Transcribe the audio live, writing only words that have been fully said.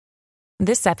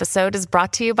This episode is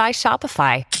brought to you by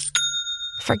Shopify.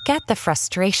 Forget the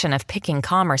frustration of picking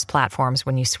commerce platforms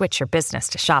when you switch your business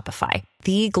to Shopify,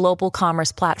 the global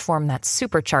commerce platform that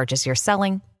supercharges your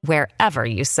selling wherever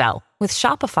you sell. With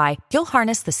Shopify, you'll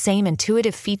harness the same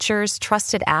intuitive features,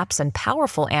 trusted apps, and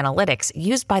powerful analytics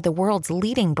used by the world's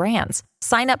leading brands.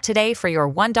 Sign up today for your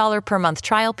 $1 per month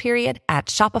trial period at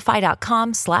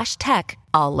shopify.com/tech,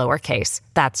 all lowercase.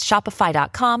 That's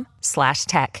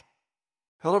shopify.com/tech.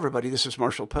 Hello, everybody. This is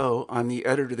Marshall Poe. I'm the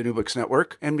editor of the New Books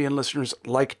Network. NBN listeners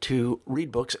like to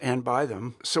read books and buy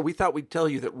them. So we thought we'd tell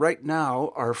you that right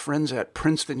now, our friends at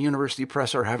Princeton University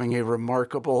Press are having a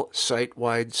remarkable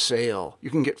site-wide sale. You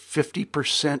can get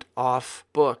 50% off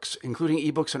books, including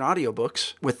ebooks and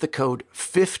audiobooks, with the code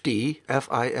 50,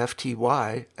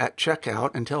 F-I-F-T-Y, at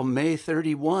checkout until May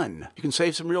 31. You can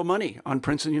save some real money on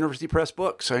Princeton University Press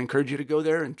books. I encourage you to go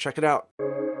there and check it out.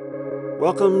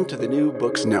 Welcome to the New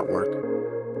Books Network.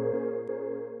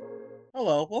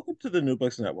 Hello, welcome to the New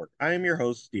Books Network. I am your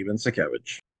host, Steven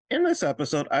Sakevich. In this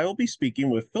episode, I will be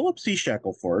speaking with Philip C.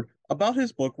 Shackelford about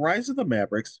his book, Rise of the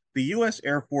Mavericks, the U.S.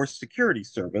 Air Force Security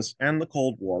Service and the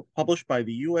Cold War, published by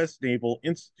the U.S. Naval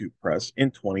Institute Press in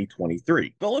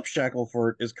 2023. Philip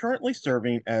Shackelford is currently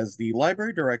serving as the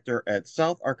library director at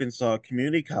South Arkansas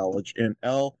Community College in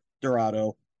El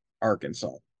Dorado,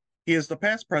 Arkansas. He is the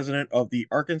past president of the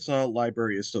Arkansas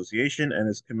Library Association and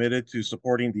is committed to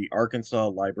supporting the Arkansas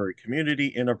library community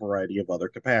in a variety of other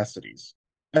capacities.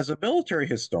 As a military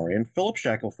historian, Philip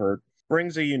Shackelford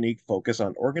brings a unique focus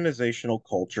on organizational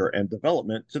culture and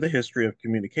development to the history of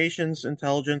communications,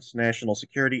 intelligence, national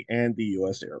security, and the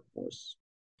U.S. Air Force.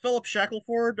 Philip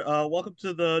Shackelford, welcome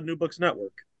to the New Books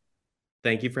Network.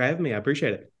 Thank you for having me. I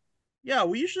appreciate it. Yeah,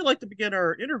 we usually like to begin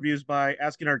our interviews by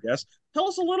asking our guests, tell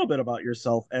us a little bit about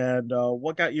yourself and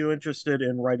what got you interested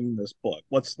in writing this book.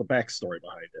 What's the backstory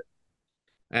behind it?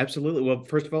 Absolutely. Well,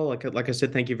 first of all, like I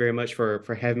said, thank you very much for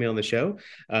having me on the show.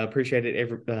 Appreciate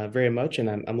it very much, and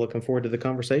I'm looking forward to the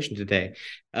conversation today.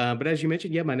 But as you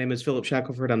mentioned, yeah, my name is Philip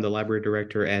Shackelford. I'm the library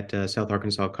director at South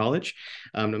Arkansas College.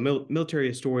 I'm a military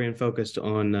historian focused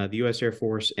on the U.S. Air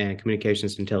Force and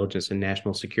communications intelligence and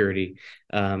national security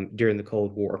during the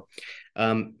Cold War.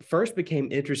 First became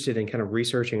interested in kind of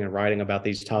researching and writing about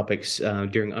these topics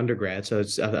during undergrad. So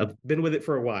I've been with it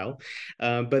for a while,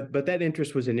 but that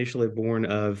interest was initially born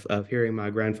of hearing my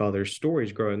grandfather's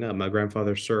stories growing up. My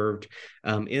grandfather served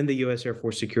in the U.S. Air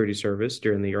Force Security Service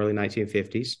during the early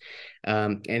 1950s.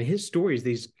 And his stories,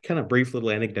 these kind of brief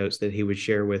little anecdotes that he would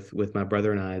share with my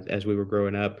brother and I as we were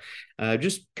growing up,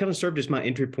 just kind of served as my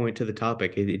entry point to the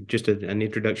topic, just an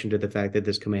introduction to the fact that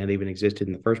this command even existed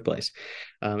in the first place.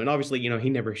 And obviously, he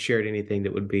never shared anything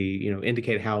that would be,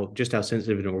 indicate how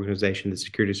sensitive an organization the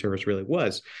security service really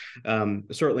was.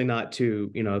 Certainly not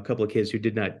to, a couple of kids who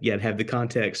did not yet have the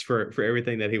context for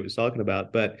everything that he was talking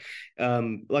about. But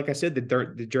like I said,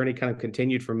 the journey kind of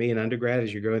continued for me in undergrad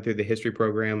as you're going through the history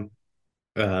program.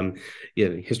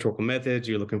 Historical methods,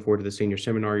 you're looking forward to the senior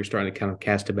seminar, you're starting to kind of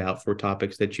cast about for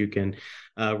topics that you can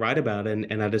write about.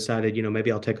 And I decided,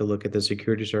 maybe I'll take a look at the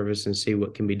security service and see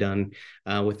what can be done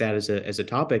with that as a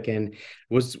topic, and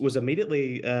was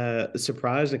immediately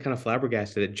surprised and kind of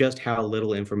flabbergasted at just how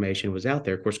little information was out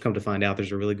there. Of course, come to find out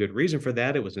there's a really good reason for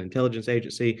that. It was an intelligence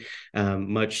agency.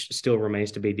 Much still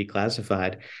remains to be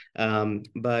declassified.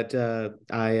 But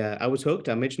I was hooked.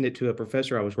 I mentioned it to a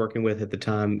professor I was working with at the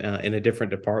time in a different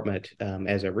department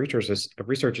as a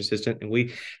research assistant, and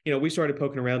we started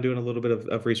poking around doing a little bit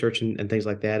of research and things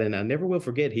like that. And I never will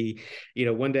forget, he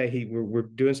one day we're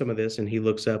doing some of this and he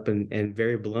looks up and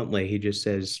very bluntly he just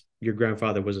says, "Your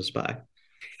grandfather was a spy."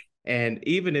 And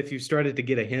even if you started to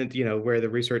get a hint, where the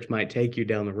research might take you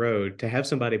down the road, to have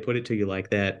somebody put it to you like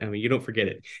that, I mean, you don't forget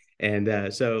it.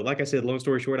 And so, like I said, long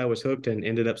story short, I was hooked and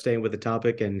ended up staying with the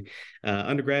topic, and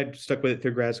undergrad, stuck with it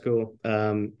through grad school.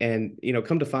 And,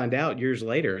 come to find out years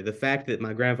later, the fact that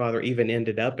my grandfather even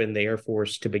ended up in the Air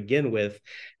Force to begin with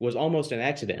was almost an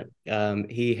accident.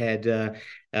 He had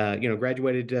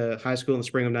graduated high school in the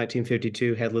spring of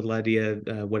 1952, had little idea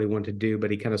what he wanted to do, but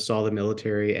he kind of saw the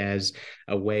military as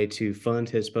a way to fund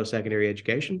his post-secondary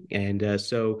education. And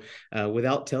so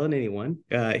without telling anyone,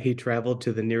 he traveled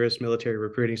to the nearest military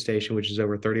recruiting station, which is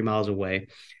over 30 miles away,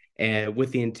 and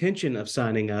with the intention of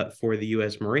signing up for the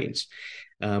U.S. Marines.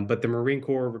 But the Marine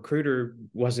Corps recruiter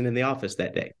wasn't in the office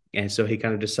that day. And so he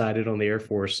kind of decided on the Air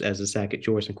Force as a second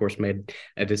choice, and of course made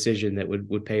a decision that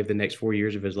would pave the next 4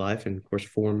 years of his life and of course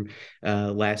form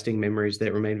lasting memories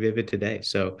that remain vivid today.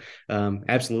 So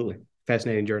absolutely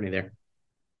fascinating journey there.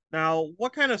 Now,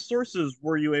 what kind of sources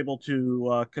were you able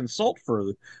to consult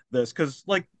for this? Because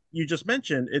you just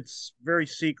mentioned, it's very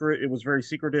secret. It was very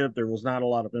secretive. There was not a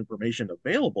lot of information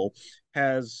available.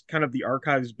 Has kind of the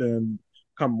archives become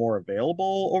more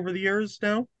available over the years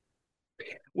now?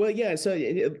 Well, yeah. So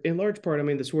in large part, I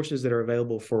mean, the sources that are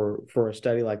available for a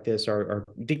study like this are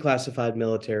declassified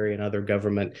military and other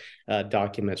government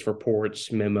documents,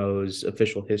 reports, memos,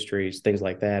 official histories, things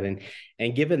like that.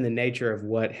 And given the nature of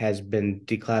what has been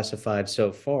declassified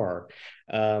so far,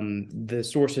 the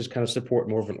sources kind of support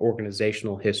more of an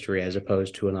organizational history as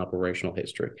opposed to an operational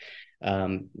history.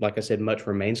 Like I said, much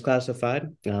remains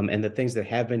classified, and the things that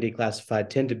have been declassified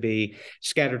tend to be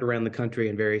scattered around the country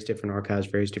in various different archives,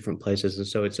 various different places, and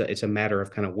so it's a matter of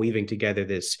kind of weaving together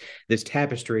this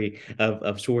tapestry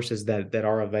of sources that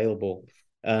are available.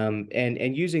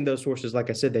 And using those sources,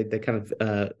 like I said, they kind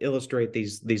of illustrate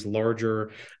these larger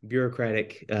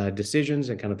bureaucratic decisions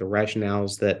and kind of the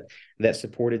rationales that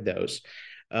supported those.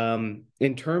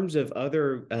 In terms of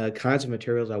other kinds of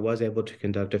materials, I was able to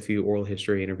conduct a few oral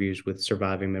history interviews with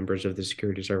surviving members of the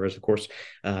security service, of course,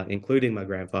 including my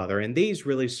grandfather. And these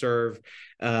really serve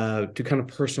to kind of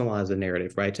personalize the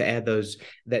narrative, right? To add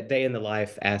that day in the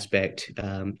life aspect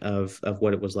of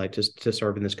what it was like to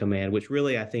serve in this command, which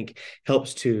really I think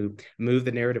helps to move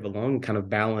the narrative along, kind of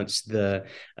balance the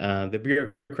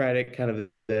bureaucratic kind of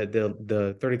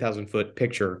the 30,000-foot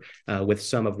picture with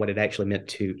some of what it actually meant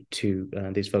to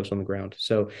these folks on the ground.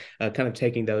 So kind of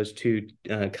taking those two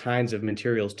kinds of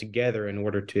materials together in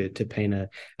order to paint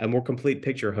a more complete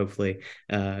picture, hopefully,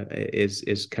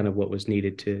 is kind of what was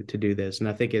needed to do this. And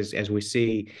I think as we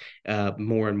see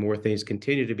more and more things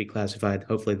continue to be classified,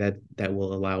 hopefully that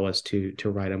will allow us to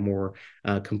write a more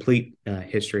complete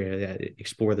history,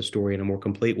 explore the story in a more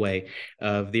complete way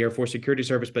of the Air Force Security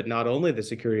Service, but not only the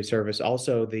Security Service,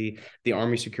 also the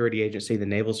Army Security Agency, the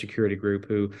Naval Security Group,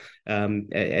 who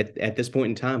at this point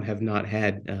in time have not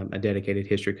had a dedicated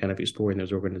history kind of exploring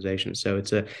those organizations. So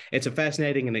it's a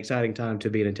fascinating and exciting time to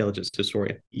be an intelligence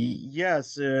historian.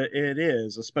 Yes, it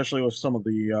is, especially with some of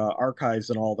the archives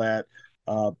and all that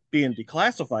being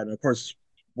declassified. And of course,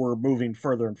 we're moving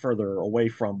further and further away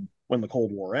from when the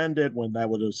Cold War ended, when that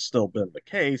would have still been the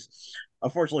case.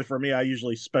 Unfortunately for me, I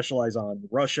usually specialize on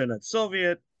Russian and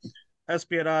Soviet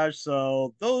espionage,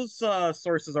 so those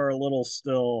sources are a little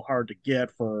still hard to get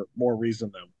for more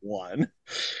reason than one.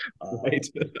 Right.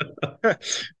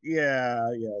 Yeah.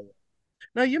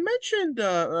 Now you mentioned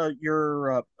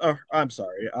I'm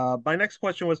sorry. My next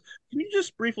question was, can you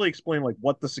just briefly explain like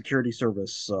what the security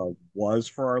service was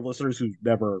for our listeners who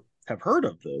never have heard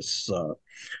of this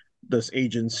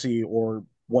agency or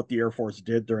what the Air Force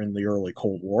did during the early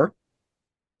Cold War?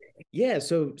 Yeah,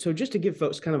 so just to give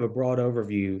folks kind of a broad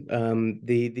overview,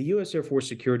 the U.S. Air Force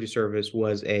Security Service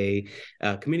was a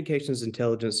communications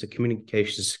intelligence and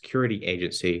communications security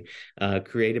agency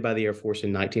created by the Air Force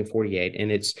in 1948,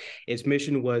 and its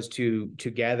mission was to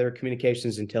gather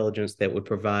communications intelligence that would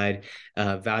provide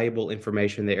valuable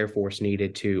information the Air Force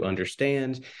needed to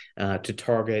understand, to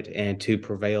target, and to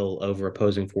prevail over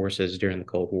opposing forces during the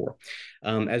Cold War,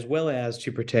 as well as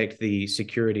to protect the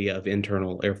security of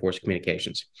internal Air Force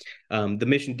communications. The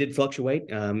mission did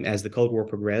fluctuate as the Cold War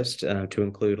progressed to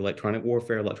include electronic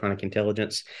warfare, electronic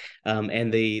intelligence,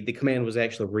 and the command was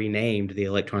actually renamed the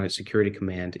Electronic Security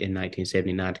Command in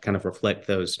 1979 to kind of reflect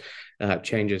those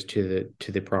changes to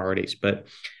the priorities. But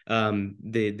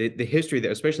the history,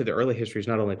 especially the early history, is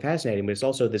not only fascinating, but it's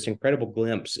also this incredible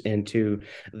glimpse into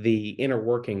the inner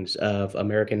workings of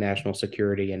American national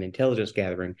security and intelligence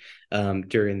gathering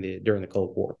during the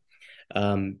Cold War.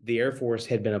 The Air Force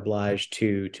had been obliged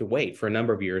to wait for a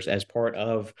number of years as part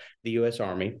of the U.S.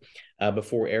 Army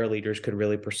before air leaders could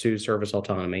really pursue service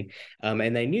autonomy.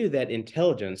 And they knew that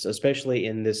intelligence, especially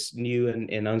in this new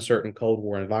and uncertain Cold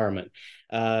War environment,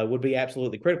 would be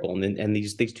absolutely critical. And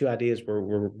these two ideas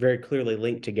were very clearly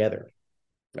linked together.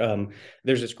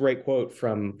 There's this great quote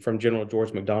from General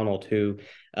George McDonald, who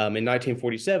in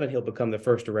 1947, he'll become the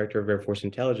first director of Air Force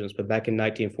intelligence. But back in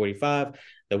 1945,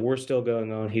 the war's still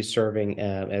going on. He's serving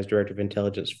as director of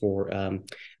intelligence for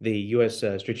the U.S.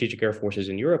 Strategic Air Forces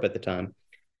in Europe at the time.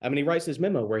 I mean, he writes this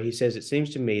memo where he says, "It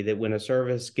seems to me that when a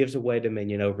service gives away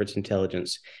dominion over its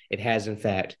intelligence, it has, in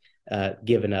fact,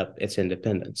 given up its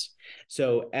independence."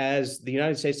 So as the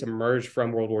United States emerged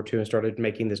from World War II and started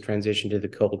making this transition to the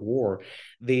Cold War,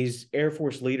 these Air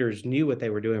Force leaders knew what they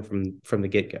were doing from the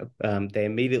get-go. They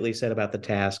immediately set about the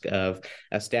task of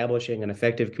establishing an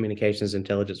effective communications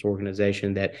intelligence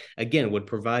organization that, again, would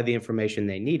provide the information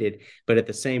they needed, but at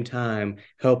the same time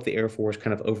help the Air Force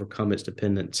kind of overcome its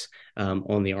dependence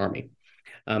on the Army.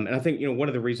 And I think, one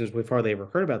of the reasons we've hardly ever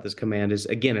heard about this command is,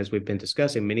 again, as we've been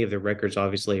discussing, many of the records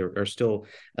obviously are still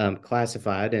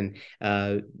classified, and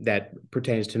that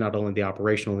pertains to not only the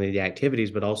operational and the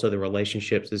activities, but also the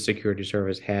relationships the security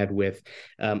service had with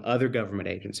other government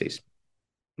agencies.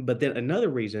 But then another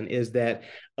reason is that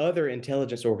other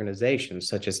intelligence organizations,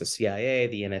 such as the CIA,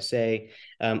 the NSA,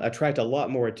 attract a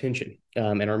lot more attention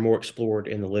and are more explored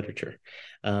in the literature.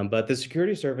 But the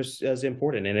security service is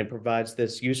important, and it provides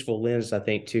this useful lens, I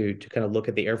think, to kind of look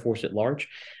at the Air Force at large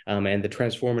and the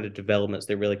transformative developments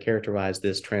that really characterize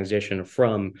this transition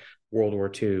from World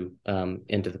War II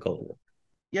into the Cold War.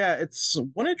 Yeah, it's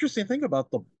one interesting thing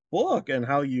about the book and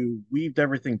how you weaved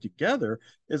everything together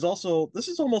is also this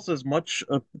is almost as much,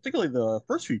 particularly the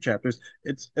first few chapters,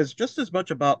 it's just as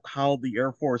much about how the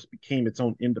Air Force became its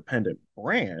own independent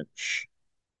branch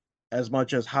as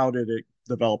much as how did it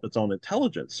develop its own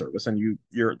intelligence service. And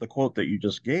the quote that you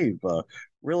just gave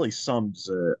really sums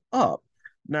it up.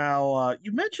 Now,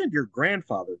 you mentioned your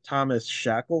grandfather, Thomas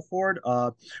Shackelford.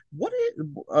 What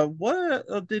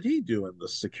did he do in the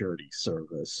security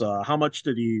service? How much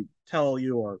did he tell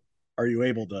you, or are you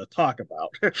able to talk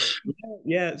about?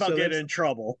 Yeah, About so getting in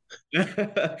trouble.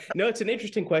 No, it's an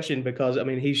interesting question because I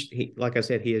mean he like I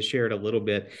said, he has shared a little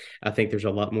bit. I think there's a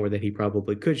lot more that he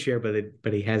probably could share,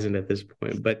 but he hasn't at this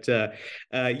point. But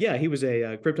yeah, he was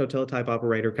a crypto teletype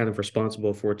operator, kind of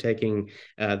responsible for taking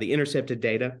the intercepted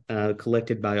data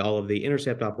collected by all of the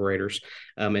intercept operators,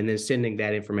 and then sending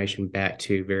that information back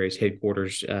to various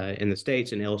headquarters in the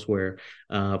States and elsewhere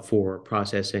for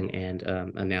processing and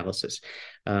analysis.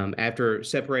 After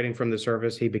separating from the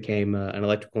service, he became an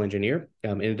electrical engineer,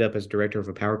 ended up as director of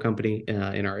a power company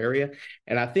in our area.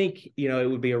 And I think, it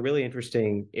would be a really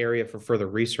interesting area for further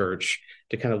research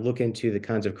to kind of look into the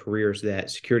kinds of careers that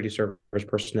security service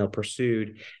personnel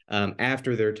pursued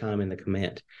after their time in the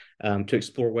command, to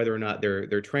explore whether or not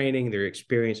their training, their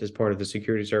experience as part of the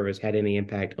security service had any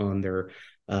impact on their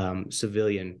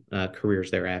civilian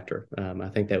careers thereafter. I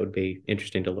think that would be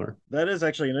interesting to learn. That is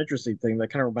actually an interesting thing. That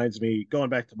kind of reminds me, going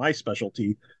back to my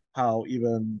specialty, how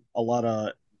even a lot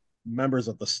of members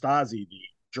of the Stasi, the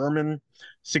German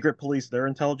secret police, their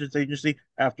intelligence agency,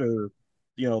 after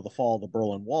the fall of the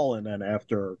Berlin Wall, and then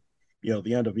after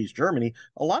the end of East Germany,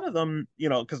 a lot of them,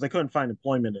 because they couldn't find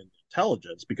employment in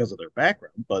intelligence because of their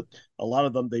background, but a lot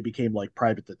of them, they became like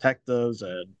private detectives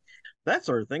and that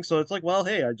sort of thing. So it's like, well,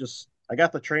 hey, I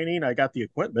got the training, I got the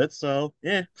equipment, so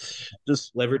yeah,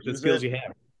 just leverage the skills you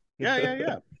have.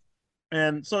 Yeah.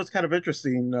 And so it's kind of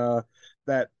interesting,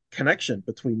 that connection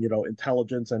between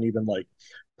intelligence and even like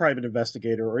private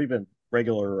investigator or even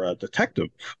regular detective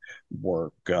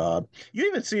work. You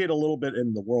even see it a little bit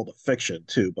in the world of fiction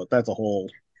too, but that's a whole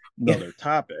another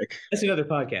topic. That's another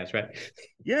podcast, right?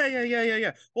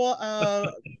 Yeah.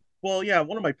 Well, yeah,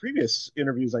 one of my previous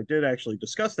interviews, I did actually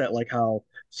discuss that, like how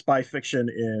spy fiction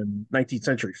in 19th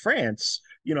century France,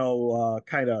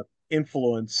 kind of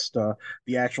influenced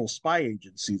the actual spy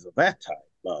agencies of that time.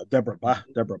 Deborah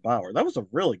Bauer. That was a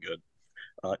really good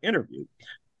interview.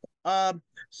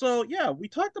 So yeah, we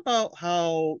talked about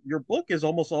how your book is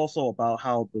almost also about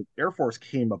how the Air Force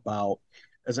came about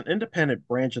as an independent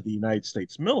branch of the United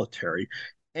States military,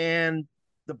 and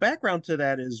the background to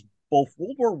that is both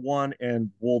World War One and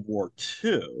World War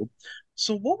Two.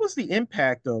 So, what was the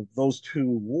impact of those two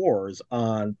wars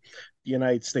on the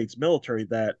United States military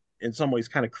that, in some ways,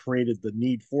 kind of created the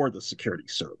need for the security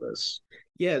service?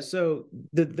 Yeah, so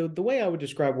the way I would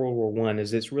describe World War One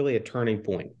is it's really a turning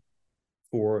point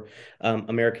for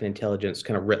American intelligence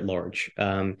kind of writ large.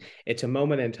 It's a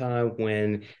moment in time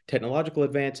when technological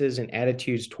advances and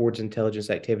attitudes towards intelligence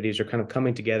activities are kind of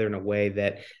coming together in a way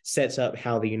that sets up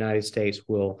how the United States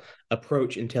will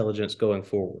approach intelligence going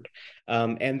forward.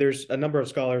 And there's a number of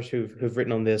scholars who've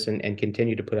written on this and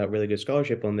continue to put out really good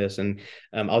scholarship on this. And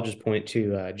I'll just point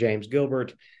to James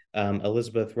Gilbert,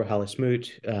 Elizabeth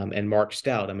Rahali-Smoot, and Mark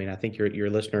Stout. I mean, I think your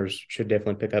listeners should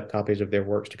definitely pick up copies of their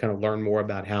works to kind of learn more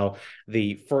about how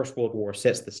the First World War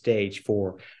sets the stage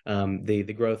for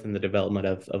the growth and the development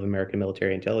of American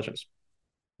military intelligence.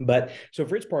 But so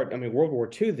for its part, I mean, World War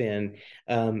II then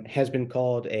has been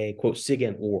called a, quote,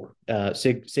 SIGINT war,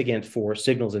 SIGINT for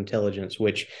signals intelligence,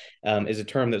 which is a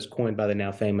term that's coined by the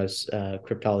now famous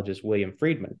cryptologist William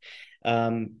Friedman.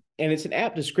 And it's an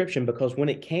apt description because when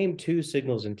it came to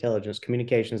signals intelligence,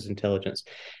 communications intelligence,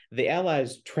 the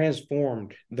Allies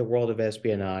transformed the world of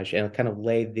espionage and kind of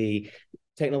laid the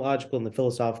technological and the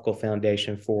philosophical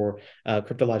foundation for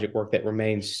cryptologic work that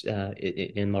remains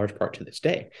in large part to this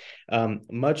day.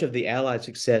 Much of the Allied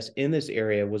success in this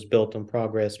area was built on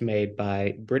progress made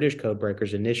by British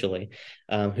codebreakers initially,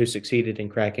 who succeeded in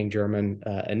cracking German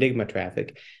Enigma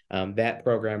traffic. That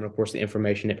program, and of course, the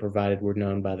information it provided were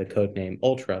known by the code name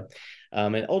Ultra.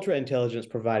 And Ultra intelligence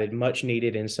provided much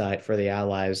needed insight for the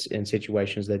Allies in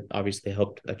situations that obviously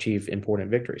helped achieve important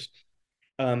victories.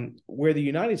 Where the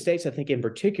United States, I think in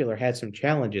particular, had some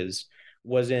challenges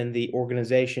was in the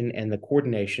organization and the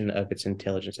coordination of its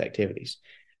intelligence activities,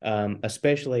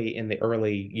 especially in the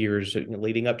early years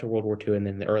leading up to World War II and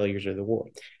then the early years of the war.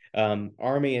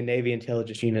 Army and Navy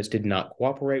intelligence units did not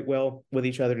cooperate well with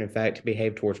each other, and in fact,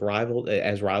 behaved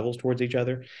as rivals towards each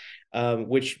other,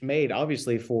 which made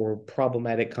obviously for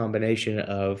problematic combination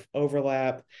of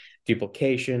overlap,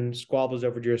 duplication, squabbles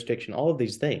over jurisdiction, all of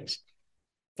these things.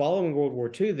 Following World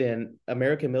War II, then,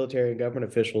 American military and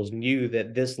government officials knew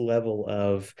that this level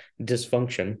of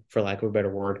dysfunction, for lack of a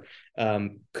better word,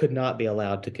 could not be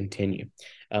allowed to continue.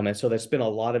 And so they spent a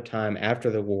lot of time after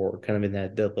the war, kind of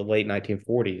in the late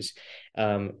 1940s,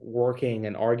 working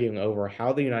and arguing over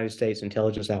how the United States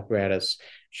intelligence apparatus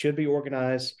should be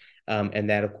organized. And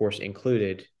that, of course,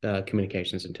 included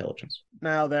communications intelligence.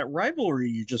 Now, that rivalry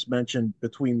you just mentioned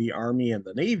between the Army and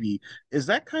the Navy, is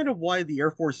that kind of why the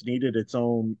Air Force needed its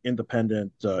own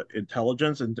independent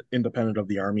intelligence and independent of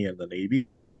the Army and the Navy?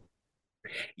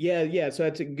 Yeah. So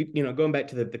that's going back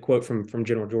to the quote from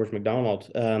General George McDonald.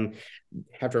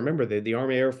 Have to remember that the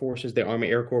Army Air Forces, the Army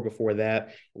Air Corps before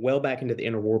that, well back into the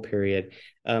interwar period,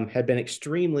 had been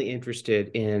extremely interested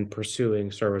in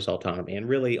pursuing service autonomy, and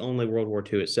really only World War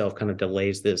II itself kind of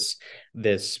delays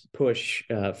this push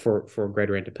for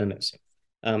greater independence.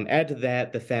 Add to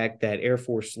that the fact that Air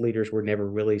Force leaders were never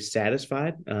really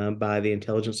satisfied by the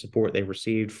intelligence support they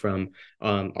received from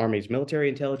Army's military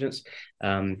intelligence.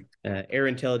 Air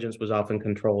intelligence was often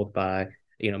controlled by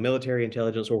military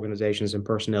intelligence organizations and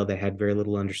personnel that had very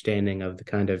little understanding of the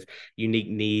kind of unique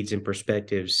needs and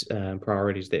perspectives and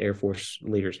priorities that Air Force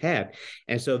leaders had.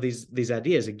 And so these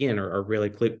ideas, again, are really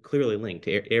clearly linked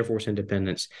to Air Force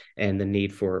independence and the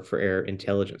need for air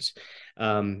intelligence.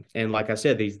 And like I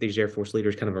said, these Air Force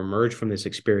leaders kind of emerged from this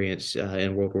experience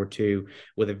in World War II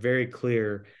with a very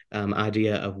clear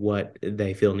idea of what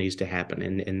they feel needs to happen.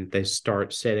 And they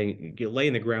start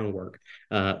laying the groundwork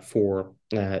for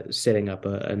setting up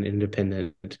an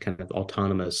independent, kind of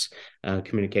autonomous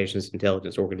communications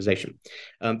intelligence organization.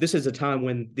 This is a time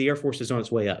when the Air Force is on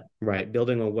its way up, right?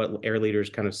 Building on what air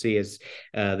leaders kind of see as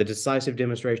the decisive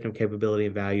demonstration of capability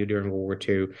and value during World War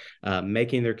II,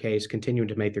 continuing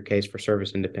to make their case for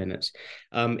service independence.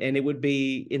 And it would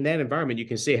be, in that environment, you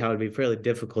can see how it would be fairly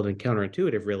difficult and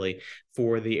counterintuitive, really,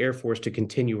 for the Air Force to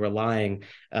continue relying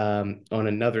on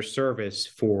another service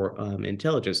for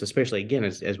intelligence, especially, again,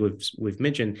 as we've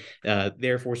mentioned, the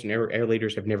Air Force and air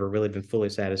leaders have never really been fully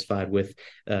satisfied with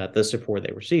the support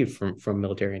they received from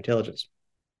military intelligence.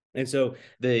 And so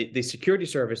the security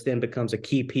service then becomes a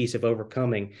key piece of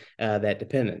overcoming that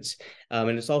dependence.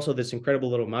 And it's also this incredible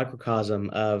little microcosm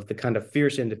of the kind of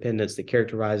fierce independence that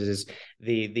characterizes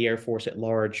the Air Force at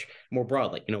large more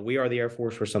broadly. We are the Air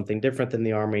Force. We're something different than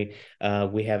the Army.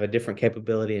 We have a different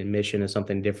capability and mission and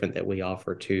something different that we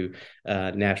offer to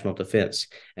national defense.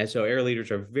 And so air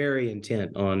leaders are very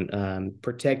intent on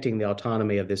protecting the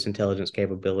autonomy of this intelligence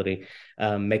capability,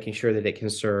 making sure that it can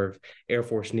serve Air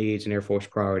Force needs and Air Force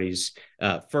priorities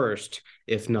first,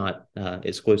 if not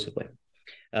exclusively.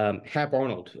 Hap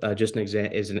Arnold, just as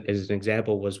an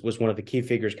example, was one of the key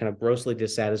figures kind of grossly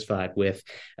dissatisfied with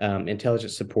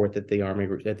intelligence support that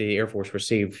the Air Force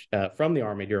received from the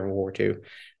Army during World War II.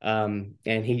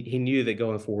 And he knew that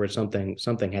going forward,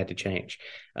 something had to change.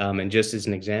 And just as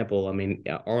an example,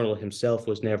 Arnold himself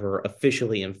was never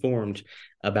officially informed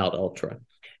about Ultra,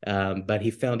 but he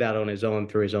found out on his own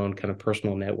through his own kind of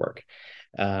personal network.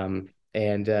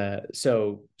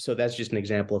 So that's just an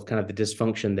example of kind of the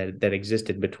dysfunction that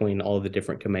existed between all of the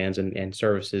different commands and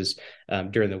services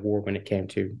during the war when it came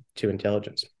to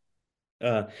intelligence.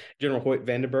 General Hoyt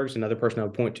Vandenberg is another person I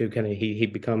would point to. He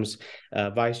becomes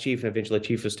vice chief and eventually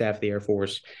chief of staff of the Air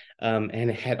Force,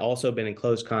 and had also been in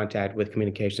close contact with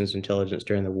communications intelligence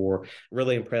during the war.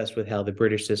 Really impressed with how the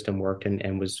British system worked,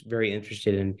 and was very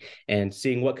interested in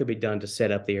seeing what could be done to set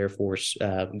up the Air Force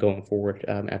going forward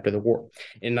after the war.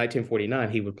 In 1949,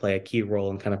 he would play a key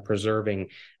role in kind of preserving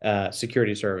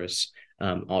security service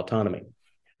autonomy,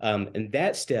 and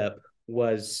that step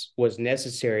was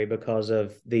necessary because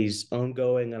of these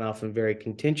ongoing and often very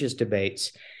contentious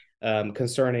debates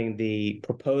concerning the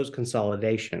proposed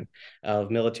consolidation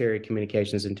of military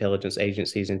communications intelligence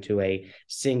agencies into a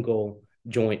single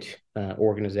joint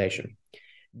organization.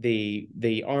 The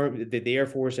Air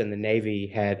Force and the Navy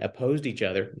had opposed each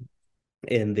other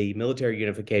in the military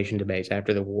unification debates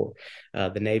after the war.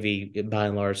 The Navy, by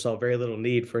and large, saw very little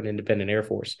need for an independent Air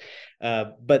Force.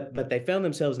 But they found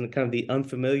themselves in kind of the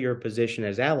unfamiliar position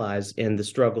as allies in the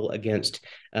struggle against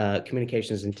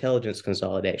communications intelligence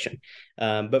consolidation,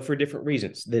 but for different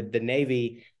reasons. The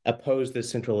Navy opposed this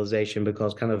centralization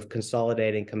because kind of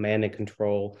consolidating command and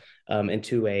control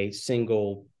into a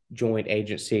single joint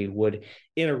agency would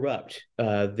interrupt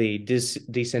the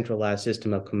decentralized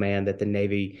system of command that the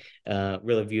Navy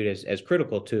really viewed as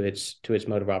critical to its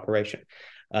mode of operation.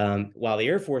 While the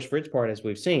Air Force, for its part, as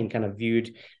we've seen, kind of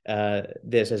viewed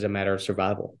this as a matter of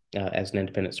survival as an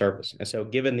independent service. And so,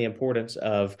 given the importance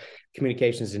of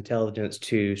communications intelligence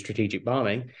to strategic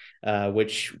bombing,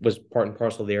 which was part and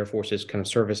parcel of the Air Force's kind of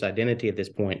service identity at this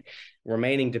point,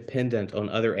 remaining dependent on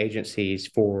other agencies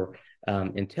for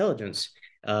intelligence,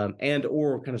 and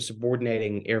or kind of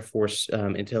subordinating Air Force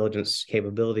intelligence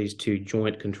capabilities to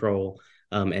joint control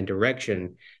and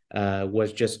direction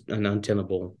was just an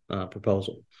untenable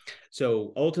proposal.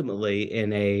 So ultimately,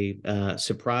 in a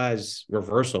surprise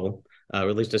reversal, or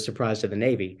at least a surprise to the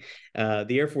Navy, the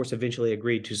Air Force eventually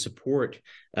agreed to support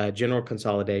general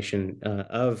consolidation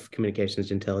of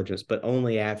communications intelligence, but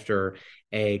only after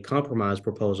a compromise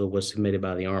proposal was submitted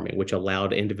by the Army, which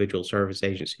allowed individual service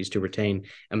agencies to retain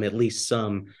at least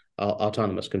some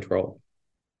autonomous control.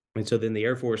 And so then the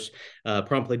Air Force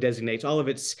promptly designates all of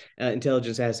its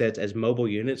intelligence assets as mobile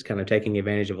units, kind of taking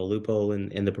advantage of a loophole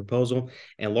in the proposal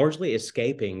and largely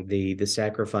escaping the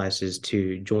sacrifices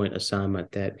to joint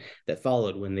assignment that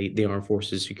followed when the Armed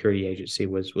Forces Security Agency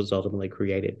was ultimately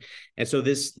created. And so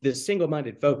this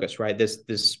single-minded focus, right,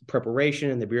 this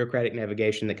preparation and the bureaucratic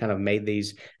navigation that kind of made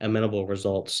these amenable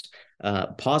results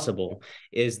possible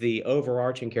is the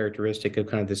overarching characteristic of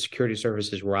kind of the security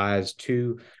services rise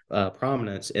to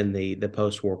prominence in the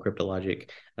post-war cryptologic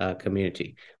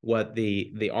community. What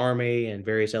the Army and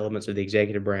various elements of the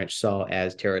executive branch saw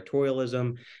as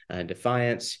territorialism,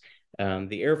 defiance,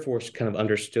 the Air Force kind of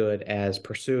understood as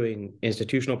pursuing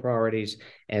institutional priorities,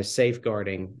 as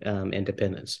safeguarding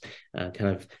independence,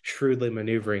 kind of shrewdly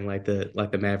maneuvering like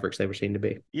the Mavericks they were seen to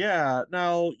be. Yeah.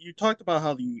 Now, you talked about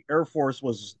how the Air Force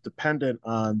was dependent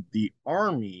on the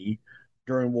Army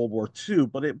during World War II,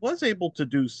 but it was able to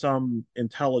do some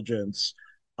intelligence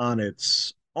on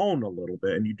its own a little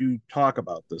bit, and you do talk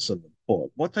about this in the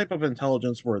book. What type of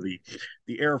intelligence were the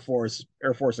Air Force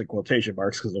in quotation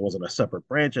marks, because it wasn't a separate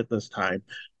branch at this time,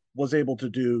 was able to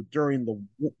do during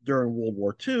World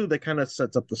War II that kind of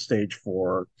sets up the stage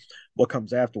for what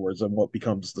comes afterwards and what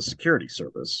becomes the security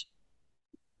service?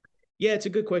 Yeah, it's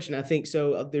a good question. I think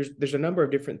so. There's a number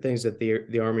of different things that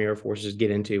the Army Air Forces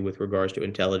get into with regards to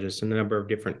intelligence, and a number of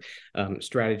different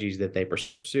strategies that they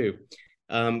pursue.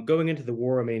 Going into the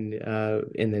war, I mean,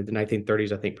 in the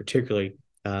 1930s, I think particularly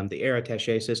the air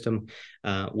attaché system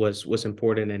was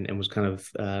important and was kind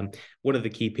of one of the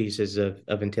key pieces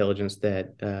of intelligence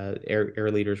that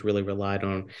air leaders really relied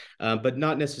on, but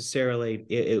not necessarily.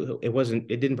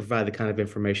 It didn't provide the kind of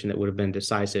information that would have been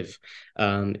decisive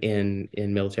in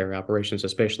military operations,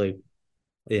 especially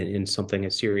in something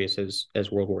as serious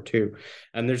as World War II.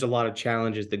 And there's a lot of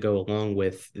challenges that go along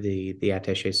with the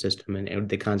attaché system and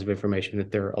the kinds of information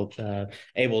that they're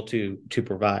able to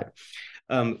provide.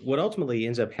 What ultimately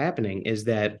ends up happening is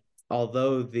that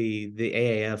although the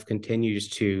AAF continues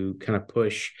to kind of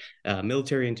push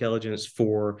military intelligence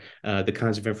for the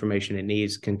kinds of information it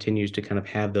needs, continues to kind of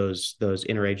have those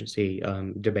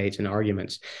interagency debates and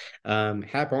arguments,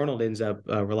 Hap Arnold ends up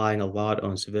relying a lot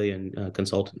on civilian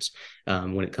consultants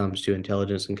when it comes to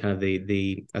intelligence and kind of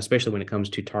the especially when it comes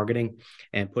to targeting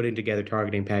and putting together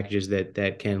targeting packages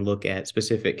that can look at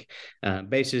specific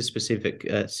bases, specific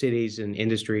cities and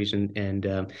industries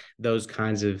and those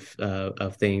kinds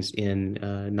of things in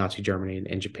Nazi Germany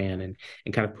and Japan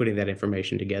and kind of putting that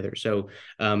information together. So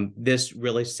this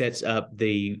really sets up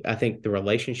I think the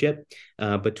relationship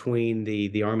between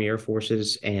the Army Air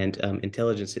Forces and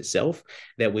intelligence itself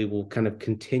that we will kind of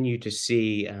continue to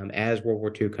see as World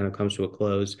War II kind of comes to a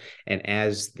close and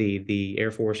as the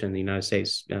Air Force and the United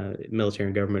States military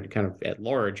and government kind of at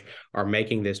large are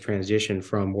making this transition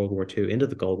from World War II into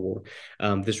the Cold War.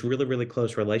 This really, really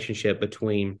close relationship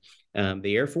between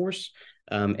the Air Force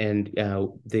and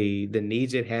the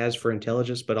needs it has for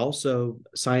intelligence, but also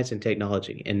science and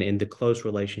technology, and the close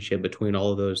relationship between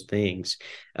all of those things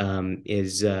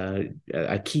is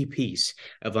a key piece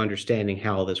of understanding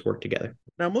how all this worked together.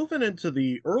 Now, moving into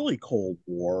the early Cold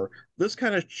War, this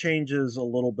kind of changes a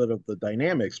little bit of the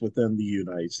dynamics within the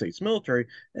United States military.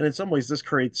 And in some ways, this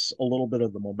creates a little bit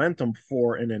of the momentum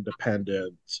for an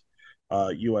independent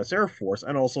U.S. Air Force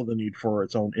and also the need for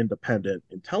its own independent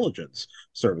intelligence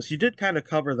service. You did kind of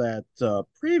cover that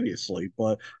previously,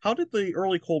 but how did the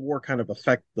early Cold War kind of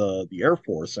affect the Air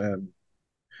Force, and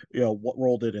what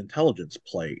role did intelligence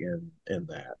play in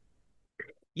that?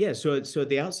 Yeah, so at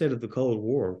the outset of the Cold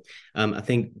War, I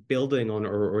think building on,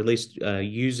 or at least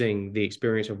using the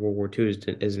experience of World War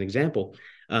II as an example,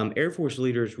 Air Force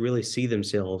leaders really see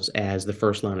themselves as the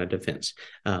first line of defense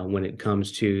when it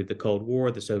comes to the Cold War,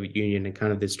 the Soviet Union, and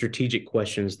kind of the strategic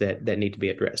questions that need to be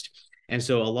addressed. And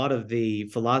so a lot of the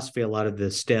philosophy, a lot of the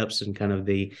steps and kind of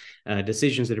the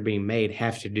decisions that are being made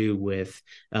have to do with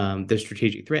the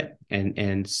strategic threat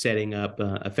and setting up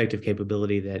effective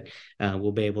capability that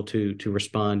will be able to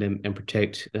respond and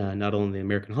protect not only the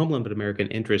American homeland, but American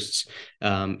interests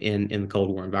in the Cold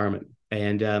War environment.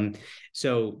 And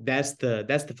so that's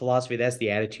the philosophy, that's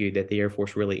the attitude that the Air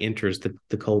Force really enters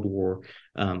the Cold War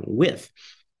with.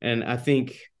 And I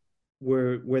think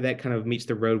where that kind of meets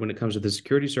the road when it comes to the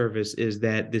security service is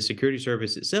that the security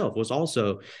service itself was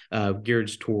also geared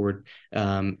toward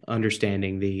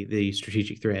understanding the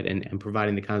strategic threat and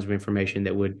providing the kinds of information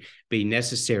that would be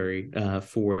necessary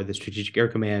for the Strategic Air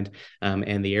Command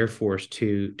and the Air Force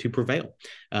to prevail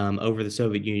over the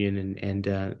Soviet Union and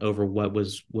over what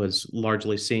was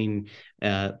largely seen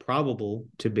probable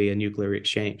to be a nuclear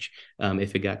exchange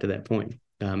if it got to that point.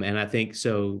 And I think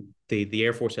so. The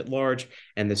Air Force at large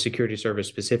and the security service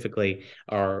specifically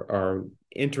are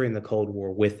entering the Cold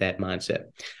War with that mindset.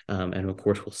 And of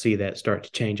course, we'll see that start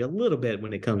to change a little bit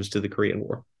when it comes to the Korean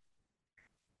War.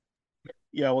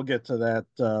 Yeah, we'll get to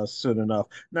that soon enough.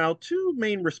 Now, two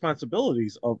main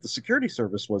responsibilities of the security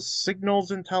service was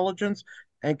signals intelligence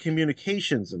and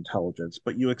communications intelligence,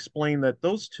 but you explained that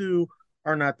those two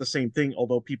are not the same thing,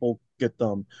 although people get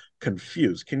them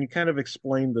confused. Can you kind of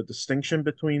explain the distinction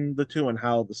between the two and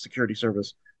how the security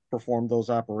service performed those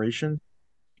operations?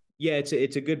 Yeah, it's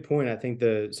a good point. I think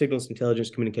the signals intelligence,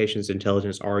 communications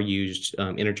intelligence are used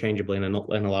interchangeably in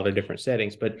a lot of different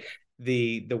settings. But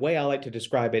the way I like to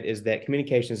describe it is that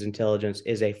communications intelligence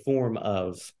is a form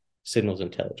of signals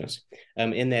intelligence,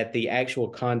 in that the actual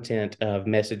content of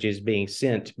messages being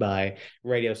sent by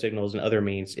radio signals and other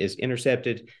means is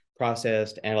intercepted,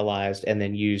 processed, analyzed, and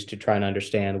then used to try and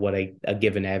understand what a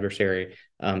given adversary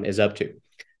is up to.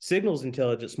 Signals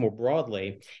intelligence, more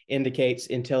broadly, indicates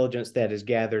intelligence that is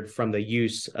gathered from the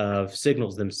use of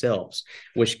signals themselves,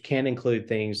 which can include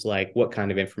things like what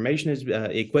kind of information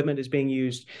equipment is being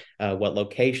used, what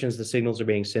locations the signals are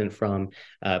being sent from,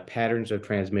 patterns of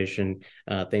transmission,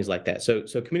 things like that. So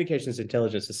communications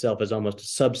intelligence itself is almost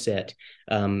a subset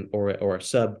or a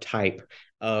subtype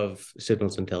of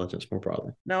signals intelligence more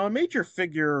broadly. Now, a major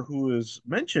figure who is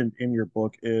mentioned in your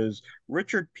book is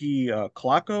Richard P.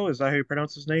 Klockow. Is that how you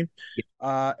pronounce his name?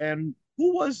 And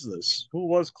who was this? Who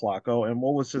was Klockow, and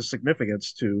what was his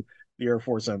significance to the Air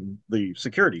Force and the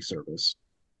security service?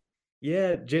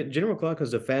 Yeah, General Clark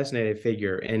is a fascinating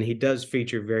figure, and he does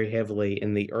feature very heavily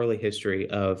in the early history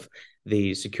of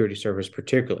the security service,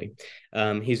 particularly.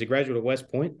 He's a graduate of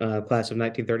West Point, class of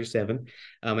 1937,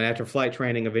 and after flight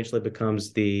training, eventually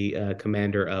becomes the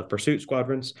commander of pursuit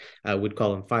squadrons. We'd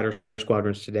call them fighter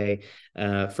squadrons today,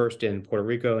 first in Puerto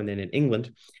Rico and then in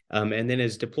England, and then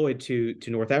is deployed to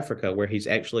North Africa, where he's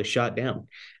actually shot down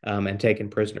and taken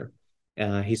prisoner.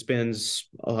 He spends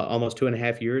almost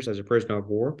 2.5 years as a prisoner of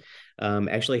war,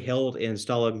 actually held in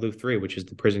Stalag Luft 3, which is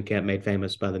the prison camp made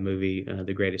famous by the movie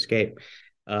The Great Escape.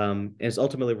 And is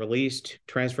ultimately released,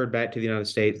 transferred back to the United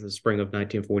States in the spring of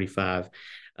 1945.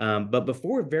 But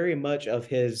before very much of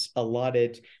his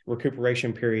allotted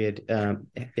recuperation period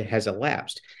has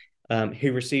elapsed,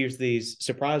 he receives these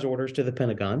surprise orders to the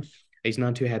Pentagon. He's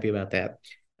not too happy about that.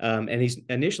 And he's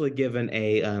initially given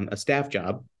a staff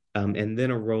job and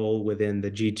then a role within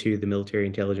the G2, the Military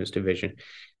Intelligence Division.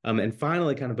 And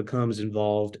finally kind of becomes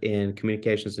involved in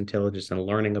communications intelligence and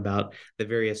learning about the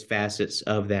various facets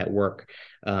of that work,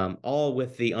 all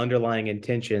with the underlying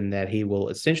intention that he will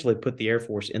essentially put the Air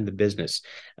Force in the business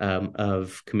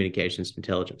of communications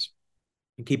intelligence.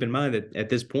 And keep in mind that at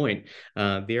this point,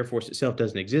 the Air Force itself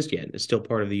doesn't exist yet. It's still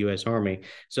part of the U.S. Army.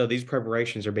 So these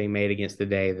preparations are being made against the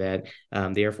day that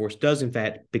the Air Force does, in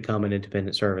fact, become an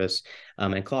independent service.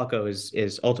 And Klockow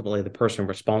is ultimately the person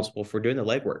responsible for doing the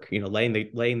legwork,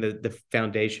 laying the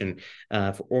foundation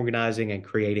for organizing and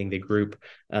creating the group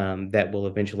that will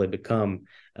eventually become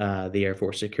the Air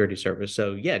Force Security Service.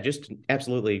 So, yeah, just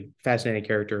absolutely fascinating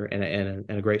character and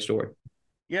a great story.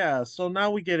 Yeah, so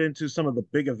now we get into some of the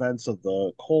big events of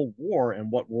the Cold War and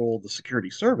what role the security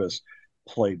service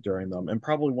played during them. And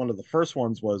probably one of the first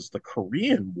ones was the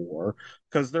Korean War,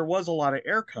 because there was a lot of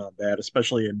air combat,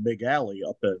 especially in Mig Alley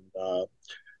up in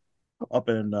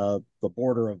the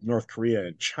border of North Korea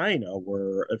and China,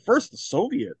 where at first the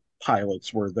Soviet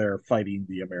pilots were there fighting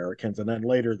the Americans, and then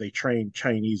later they trained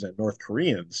Chinese and North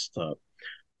Koreans to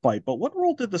fight. But what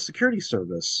role did the security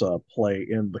service play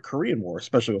in the Korean War,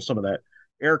 especially with some of that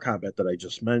air combat that I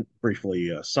just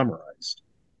briefly summarized?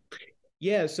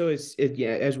 Yeah, so yeah,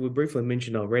 as we briefly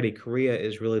mentioned already, Korea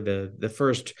is really the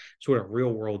first sort of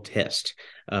real world test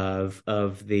of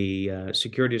the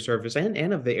security service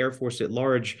and of the Air Force at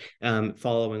large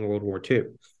following World War II.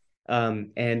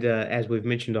 And as we've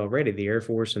mentioned already, the Air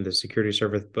Force and the Security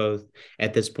Service both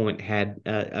at this point had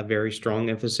a very strong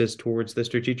emphasis towards the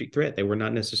strategic threat. They were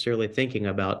not necessarily thinking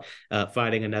about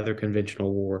fighting another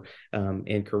conventional war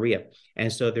in Korea.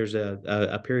 And so there's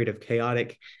a period of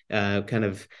chaotic kind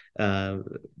of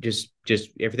just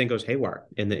everything goes haywire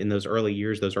in those early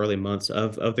years, those early months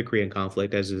of the Korean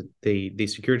conflict, as the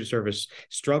security service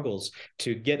struggles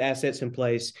to get assets in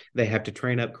place. They have to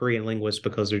train up Korean linguists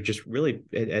because they're just really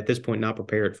at this point not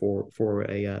prepared for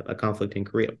a conflict in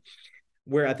Korea.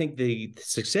 Where I think the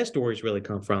success stories really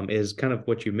come from is kind of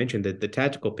what you mentioned, the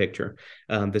tactical picture.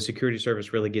 The security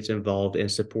service really gets involved in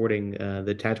supporting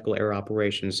the tactical air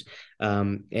operations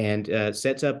and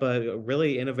sets up a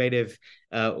really innovative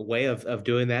way of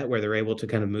doing that, where they're able to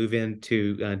kind of move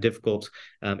into difficult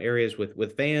areas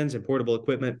with fans and portable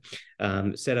equipment,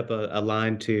 set up a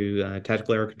line to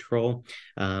tactical air control,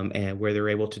 and where they're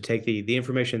able to take the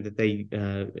information that they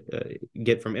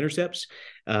get from intercepts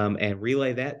and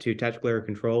relay that to tactical air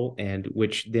control, and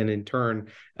which then in turn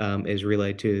is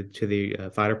relayed to the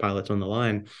fighter pilots on the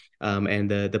line. And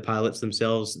the pilots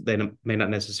themselves, they may not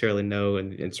necessarily know,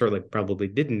 and certainly probably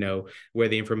didn't know where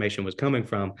the information was coming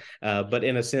from. But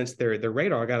in a sense, their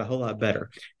radar got a whole lot better,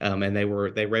 and they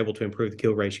were able to improve the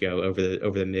kill ratio over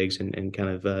the MiGs and kind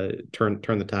of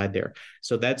turn the tide there.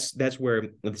 So that's where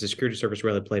the security service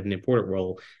really played an important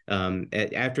role.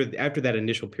 After that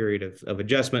initial period of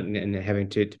adjustment and having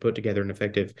to put together an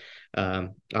effective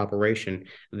operation,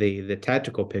 the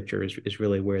tactical picture is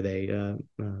really where they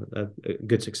a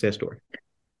good success story.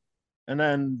 And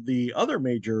then the other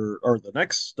major, or the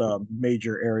next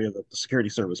major area that the security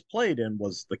service played in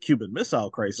was the Cuban Missile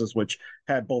Crisis, which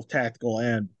had both tactical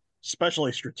and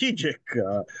especially strategic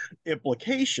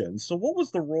implications. So, what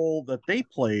was the role that they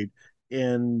played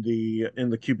in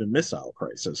the Cuban Missile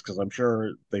Crisis? Because I'm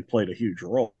sure they played a huge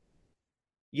role.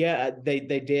 Yeah, they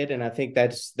did, and I think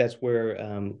that's where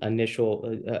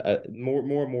initial more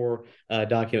and more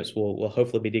documents will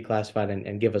hopefully be declassified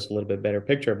and give us a little bit better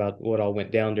picture about what all went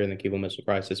down during the Cuban Missile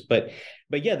Crisis. But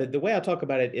yeah, the way I talk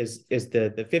about it is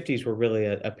the 50s were really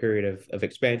a period of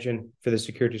expansion for the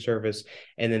security service,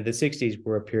 and then the 60s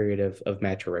were a period of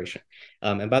maturation.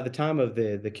 And by the time of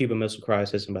the Cuban Missile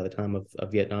Crisis and by the time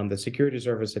of Vietnam, the security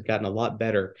service had gotten a lot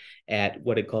better at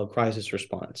what it called crisis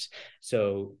response.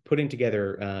 So putting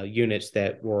together units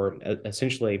that were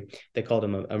essentially, they called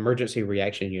them emergency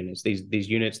reaction units. These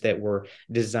units that were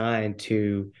designed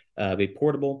to be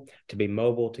portable, to be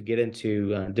mobile, to get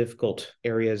into difficult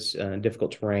areas,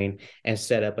 difficult terrain, and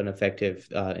set up an effective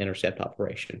intercept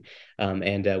operation.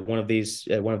 And one of these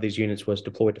units was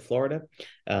deployed to Florida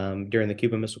during the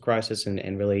Cuban Missile Crisis,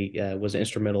 and really was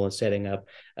instrumental in setting up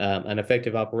an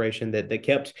effective operation that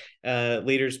kept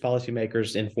leaders,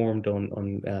 policymakers informed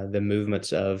on the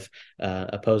movements of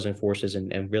opposing forces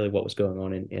and really what was going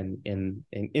on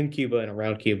in Cuba and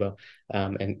around Cuba,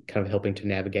 and kind of helping to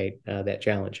navigate that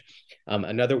challenge.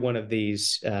 Another one of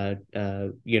these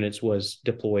units was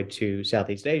deployed to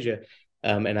Southeast Asia.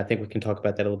 And I think we can talk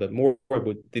about that a little bit more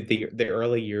with the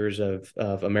early years of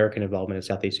American involvement in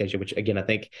Southeast Asia, which again I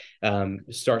think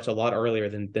starts a lot earlier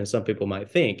than some people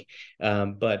might think,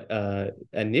 but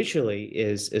initially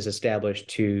is established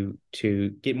to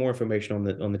get more information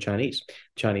on the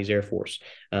Chinese Air Force,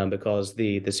 because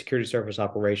the security service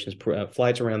operations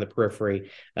flights around the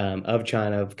periphery of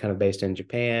China, kind of based in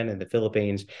Japan and the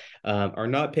Philippines, are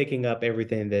not picking up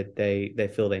everything that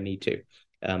they feel they need to.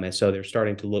 And so they're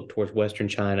starting to look towards Western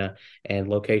China and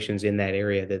locations in that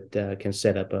area that can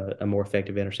set up a more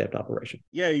effective intercept operation.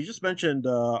 Yeah, you just mentioned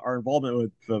our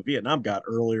involvement with Vietnam got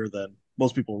earlier than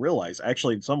most people realize.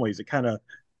 Actually, in some ways, it kind of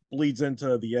bleeds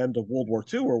into the end of World War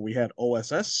II, where we had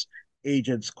OSS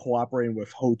agents cooperating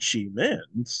with Ho Chi Minh.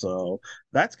 So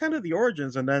that's kind of the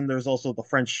origins. And then there's also the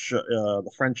French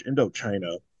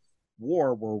Indochina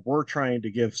War, where we're trying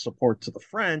to give support to the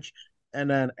French, and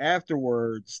then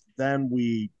afterwards, then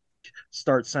we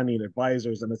start sending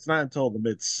advisors, and it's not until the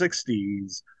mid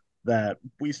 60s that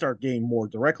we start getting more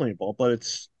directly involved. But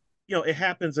it's, it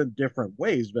happens in different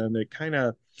ways, and it kind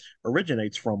of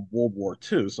originates from World War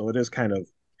II. So it is kind of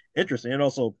interesting, and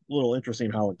also a little interesting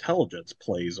how intelligence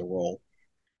plays a role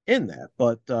in that.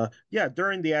 But yeah,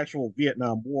 during the actual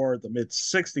Vietnam War, the mid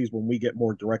 60s, when we get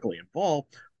more directly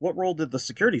involved, what role did the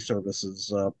security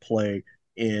services play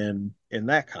in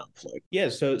that conflict? Yeah,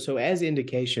 so as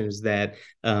indications that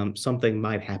something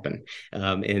might happen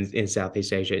in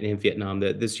Southeast Asia and in Vietnam,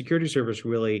 the security service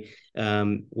really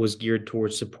was geared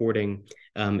towards supporting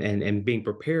and being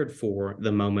prepared for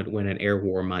the moment when an air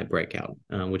war might break out,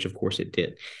 which of course it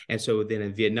did. And so then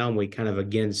in Vietnam, we kind of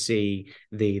again see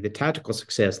the tactical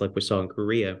success like we saw in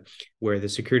Korea, where the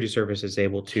security service is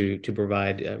able to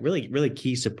provide really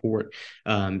key support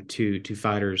to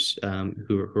fighters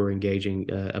who are engaging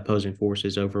opposing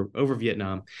forces over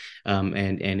Vietnam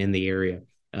and in the area.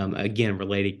 Again,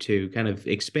 related to kind of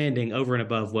expanding over and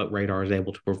above what radar is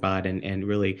able to provide, and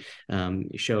really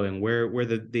showing where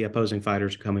the opposing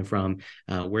fighters are coming from,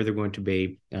 where they're going to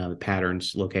be,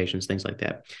 patterns, locations, things like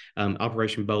that.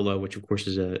 Operation Bolo, which of course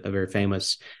is a very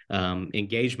famous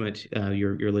engagement,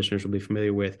 your listeners will be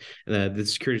familiar with. The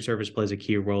security service plays a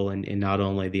key role in not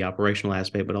only the operational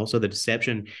aspect, but also the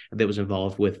deception that was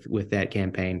involved with that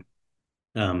campaign.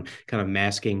 Kind of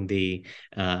masking the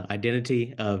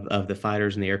identity of the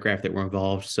fighters and the aircraft that were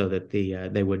involved, so that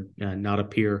they would not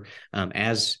appear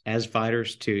as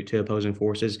fighters to opposing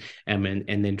forces, and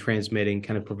then transmitting,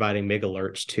 kind of providing MiG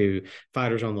alerts to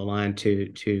fighters on the line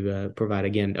to provide,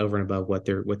 again, over and above what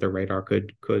their radar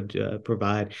could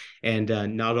provide, and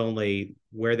not only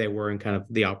where they were in kind of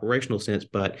the operational sense,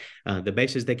 but the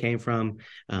bases they came from,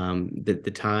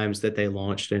 the times that they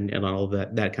launched, and all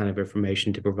of that kind of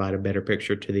information, to provide a better picture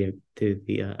to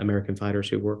the American fighters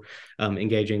who were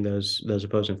engaging those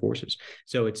opposing forces.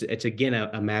 So it's again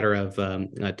a matter of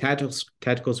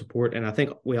tactical support, and I think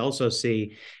we also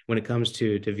see, when it comes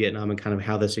to Vietnam and kind of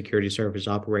how the security service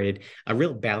operated, a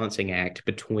real balancing act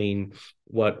between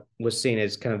what was seen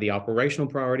as kind of the operational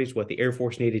priorities, what the Air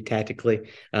Force needed tactically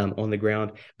on the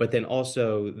ground, but then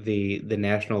also the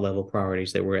national level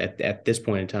priorities that were at this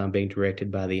point in time being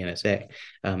directed by the NSA,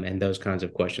 and those kinds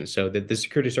of questions. So the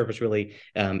security service really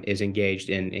is engaged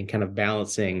in kind of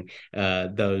balancing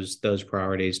those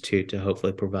priorities to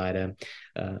hopefully provide a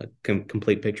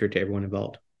complete picture to everyone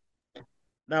involved.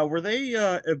 Now, were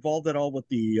they involved at all with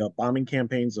the bombing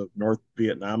campaigns of North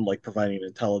Vietnam, like providing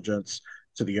intelligence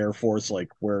to the Air Force, like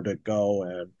where to go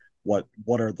and what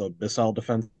are the missile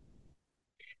defense?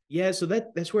 Yeah, so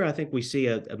that's where I think we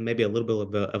see maybe a little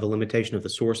bit of a limitation of the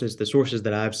sources. The sources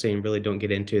that I've seen really don't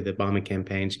get into the bombing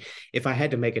campaigns. If I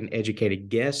had to make an educated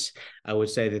guess, I would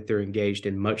say that they're engaged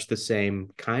in much the same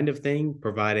kind of thing,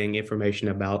 providing information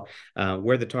about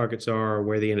where the targets are,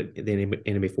 where the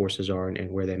enemy forces are,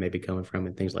 and where they may be coming from,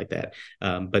 and things like that.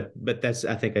 But that's,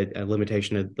 I think, a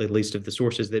limitation, at least of the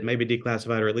sources that may be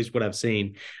declassified, or at least what I've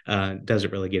seen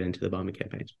doesn't really get into the bombing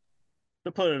campaigns.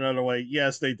 To put it another way,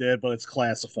 yes, they did, but it's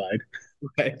classified.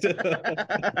 Right.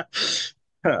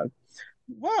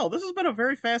 Wow, this has been a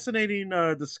very fascinating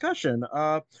discussion.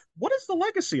 What is the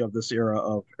legacy of this era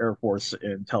of Air Force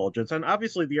intelligence? And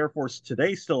obviously, the Air Force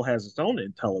today still has its own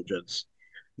intelligence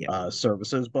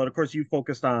services, but of course, you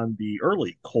focused on the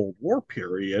early Cold War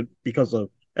period because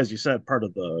of, as you said, part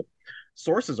of the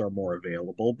sources are more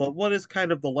available. But what is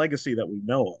kind of the legacy that we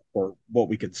know of, or what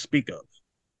we could speak of?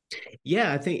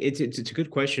 Yeah, I think it's a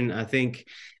good question. I think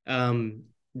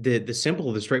the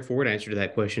straightforward answer to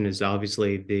that question is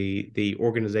obviously the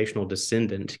organizational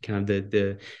descendant, kind of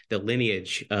the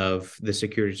lineage of the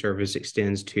security service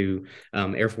extends to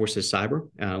Air Force's cyber,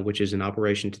 which is in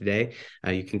operation today.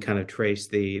 You can kind of trace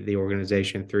the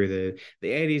organization through the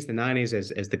 80s, the 90s,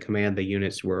 as the command, the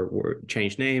units were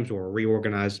changed names or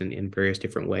reorganized in various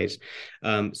different ways.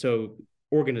 So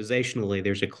organizationally,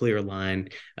 there's a clear line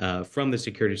from the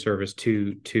security service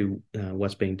to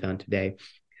what's being done today.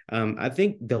 I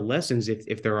think the lessons,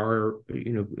 if there are,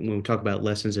 when we talk about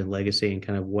lessons and legacy and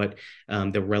kind of what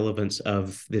the relevance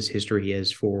of this history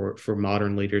is for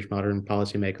modern leaders, modern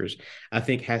policymakers, I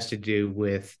think has to do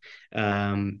with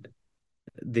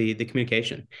the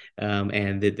communication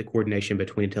and the coordination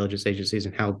between intelligence agencies,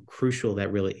 and how crucial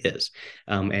that really is,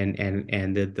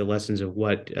 and the lessons of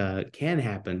what can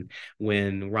happen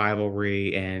when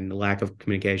rivalry and lack of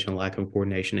communication, lack of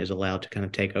coordination is allowed to kind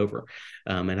of take over.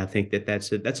 And I think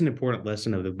that's an important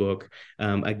lesson of the book.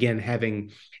 Again,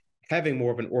 having having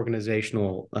more of an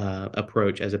organizational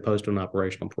approach as opposed to an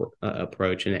operational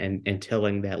approach, and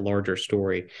telling that larger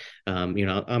story.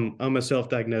 I'm a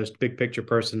self-diagnosed big picture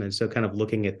person, and so kind of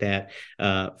looking at that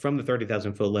from the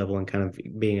 30,000 foot level and kind of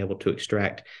being able to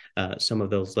extract some of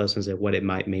those lessons and what it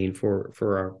might mean for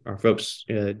our folks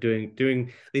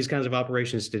doing these kinds of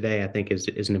operations today, I think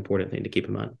is an important thing to keep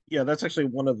in mind. Yeah, that's actually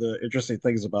one of the interesting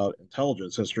things about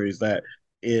intelligence history is that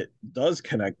it does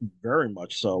connect very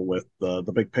much so with the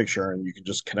big picture, and you can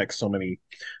just connect so many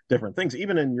different things.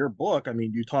 Even in your book, I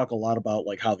mean, you talk a lot about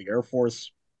like how the Air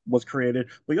Force was created,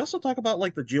 but you also talk about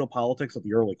like the geopolitics of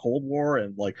the early Cold War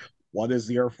and like what is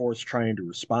the Air Force trying to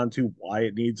respond to, why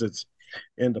it needs its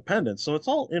independence. So it's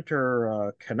all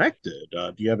interconnected.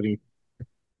 Do you have any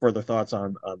further thoughts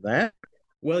on that?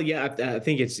 Well, yeah, I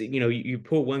think it's, you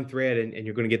pull one thread and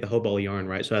you're going to get the whole ball of yarn,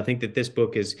 right? So I think that this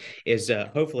book is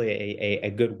hopefully a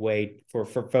good way for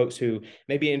folks who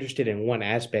may be interested in one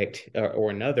aspect or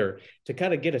another to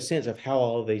kind of get a sense of how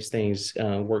all of these things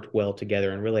worked well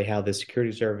together, and really how the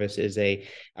security service is a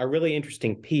really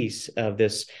interesting piece of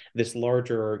this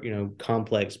larger,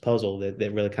 complex puzzle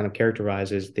that really kind of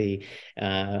characterizes the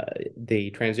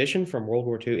transition from World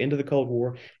War II into the Cold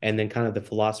War, and then kind of the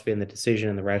philosophy and the decision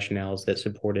and the rationales that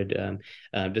supported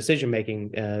decision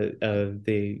making of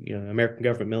the American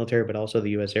government, military, but also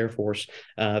the U.S. Air Force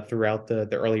throughout the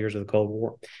early years of the Cold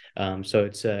War. So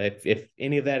it's if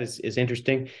any of that is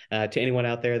interesting to anyone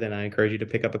out there, then I encourage you to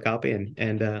pick up a copy,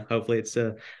 and hopefully it's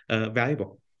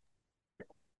valuable.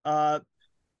 Uh,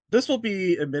 this will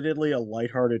be admittedly a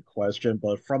lighthearted question,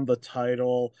 but from the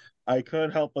title, I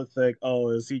couldn't help but think, oh,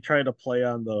 is he trying to play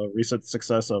on the recent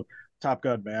success of Top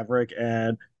Gun Maverick?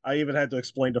 And I even had to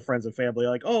explain to friends and family,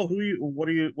 like, oh,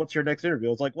 what's your next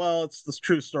interview? It's like, well, it's this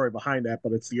true story behind that,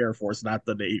 but it's the Air Force, not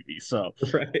the Navy. So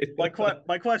Right.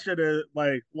 my question is,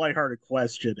 my lighthearted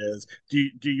question is, do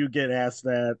you get asked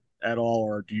that at all,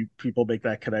 or do people make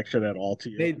that connection at all to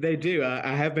you? They do.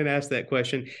 I have been asked that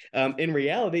question. In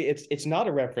reality, it's not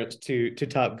a reference to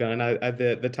Top Gun.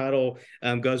 The title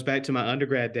goes back to my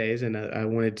undergrad days, and I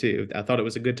thought it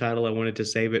was a good title. I wanted to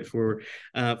save it for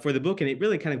the book, and it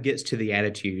really kind of gets to the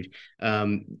attitude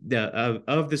of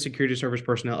the security service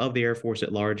personnel of the Air Force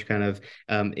at large, kind of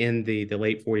in the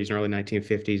late 40s and early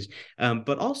 1950s,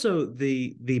 but also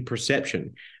the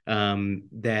perception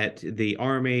that the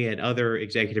Army and other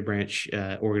executive branch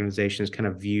organizations kind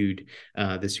of viewed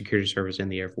the security service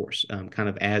and the Air Force kind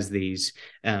of as these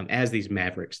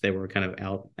mavericks. They were kind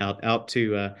of out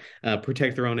to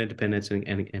protect their own independence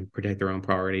and protect their own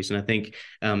priorities. And I think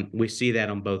we see that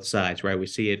on both sides, right? We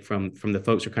see it from the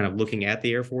folks who are kind of looking at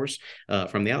the Air Force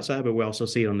from the outside, but we also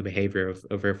see it on the behavior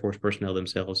of Air Force personnel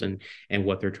themselves and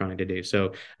what they're trying to do.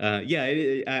 So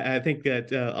I think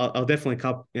that I'll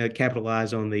definitely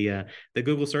capitalize on the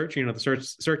Google search,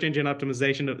 the search engine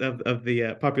optimization of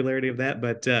the popularity of that,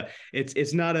 but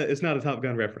it's not a Top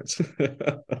Gun reference.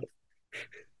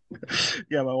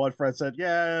 Yeah, my one friend said,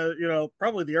 yeah,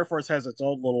 probably the Air Force has its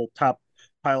own little top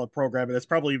pilot program, and it's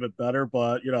probably even better,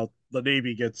 but the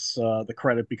Navy gets the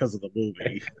credit because of the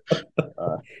movie.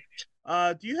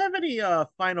 Do you have any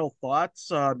final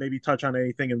thoughts? Maybe touch on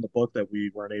anything in the book that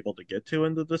we weren't able to get to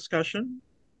in the discussion?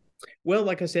 Well,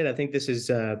 like I said, I think this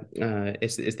is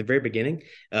it's the very beginning.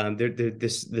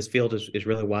 This field is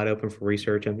really wide open for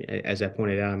research. I mean, as I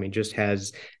pointed out, I mean, just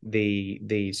has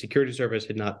the security service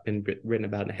had not been written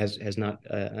about and has not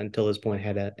until this point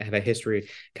had a history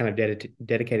kind of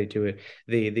dedicated to it.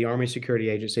 The Army Security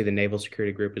Agency, the Naval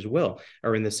Security Group as well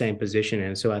are in the same position,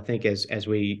 and so I think as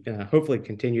we hopefully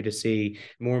continue to see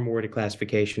more and more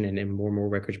declassification and more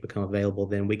records become available,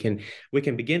 then we can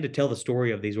begin to tell the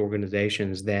story of these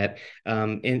organizations that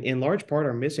in large part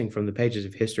are missing from the pages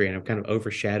of history and are kind of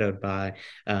overshadowed by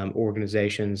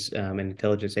organizations and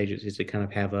intelligence agencies that kind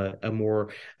of have a more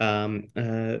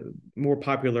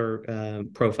popular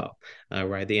profile,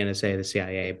 right? The NSA, the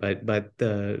CIA, but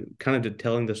the kind of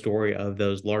telling the story of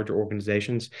those larger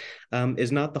organizations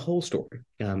is not the whole story.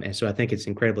 And so I think it's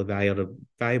incredibly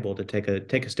valuable to take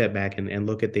a step back and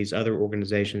look at these other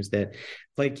organizations that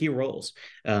played key roles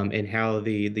in how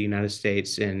the United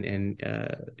States and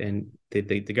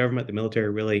the government, the military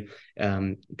really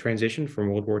transitioned from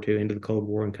World War II into the Cold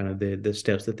War, and kind of the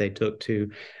steps that they took to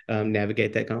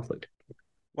navigate that conflict.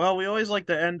 Well, we always like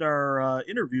to end our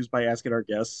interviews by asking our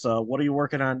guests, what are you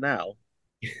working on now?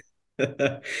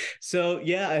 So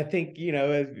yeah, I think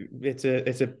it's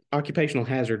a occupational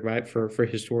hazard, right? For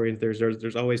historians,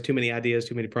 there's always too many ideas,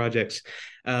 too many projects.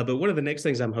 But one of the next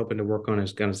things I'm hoping to work on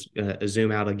is going to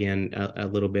zoom out again a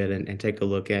little bit and take a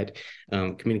look at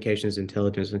communications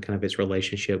intelligence and kind of its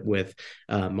relationship with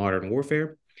modern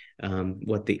warfare.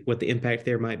 what the impact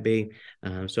there might be.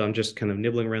 So I'm just kind of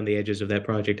nibbling around the edges of that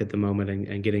project at the moment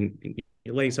and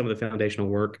laying some of the foundational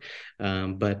work.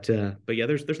 But yeah,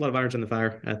 there's a lot of irons in the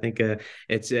fire. I think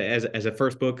it's as a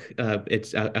first book,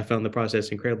 I found the process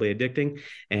incredibly addicting,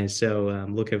 and so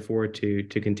I'm looking forward to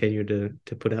continue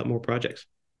to put out more projects.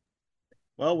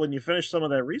 Well, when you finish some of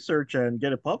that research and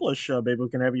get it published, maybe we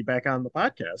can have you back on the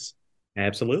podcast.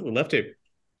 Absolutely, love to.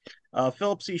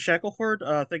 Philip C. Shackelford,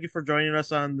 thank you for joining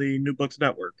us on the New Books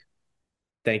Network.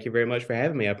 Thank you very much for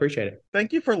having me. I appreciate it.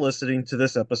 Thank you for listening to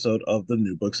this episode of the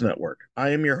New Books Network. I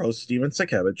am your host, Steven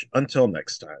Sakevich. Until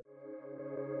next time.